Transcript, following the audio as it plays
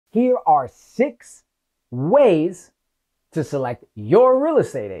Here are 6 ways to select your real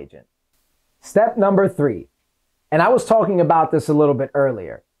estate agent. Step number 3, and I was talking about this a little bit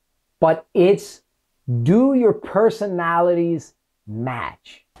earlier, but it's do your personalities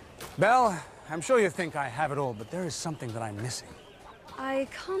match? Belle, I'm sure you think I have it all, but there is something that I'm missing. I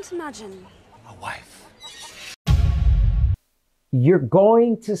can't imagine. A wife. You're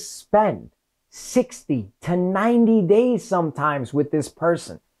going to spend 60 to 90 days sometimes with this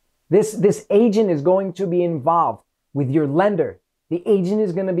person. This agent is going to be involved with your lender. The agent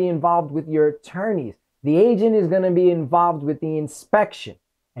is going to be involved with your attorneys. The agent is going to be involved with the inspection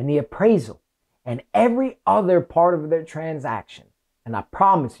and the appraisal and every other part of their transaction. And I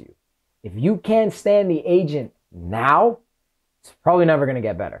promise you, if you can't stand the agent now, it's probably never going to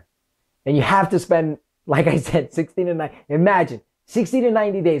get better. And you have to spend, like I said, 60 to 90, imagine 60 to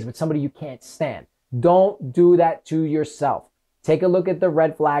 90 days with somebody you can't stand. Don't do that to yourself. Take a look at the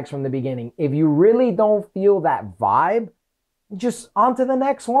red flags from the beginning. If you really don't feel that vibe, just on to the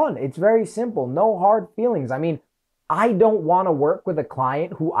next one. It's very simple. No hard feelings. I mean, I don't want to work with a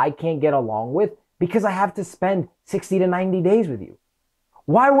client who I can't get along with because I have to spend 60 to 90 days with you.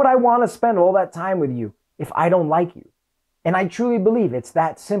 Why would I want to spend all that time with you if I don't like you? And I truly believe it's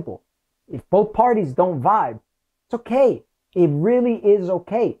that simple. If both parties don't vibe, it's okay. It really is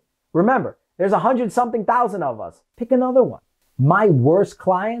okay. Remember, there's 100-something thousand of us. Pick another one. My worst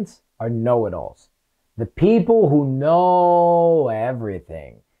clients are know-it-alls. The people who know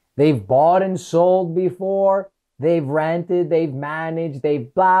everything. They've bought and sold before. They've rented, they've managed,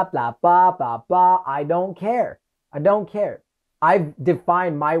 they've blah, blah, blah, blah, blah. I don't care. I don't care. I've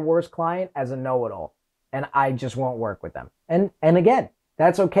defined my worst client as a know-it-all, and I just won't work with them. And again,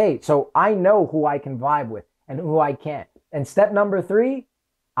 that's okay. So I know who I can vibe with and who I can't. And step number 3,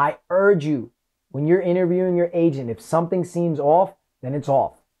 I urge you, when you're interviewing your agent, if something seems off, then it's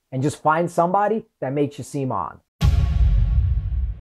off. And just find somebody that makes you seem on.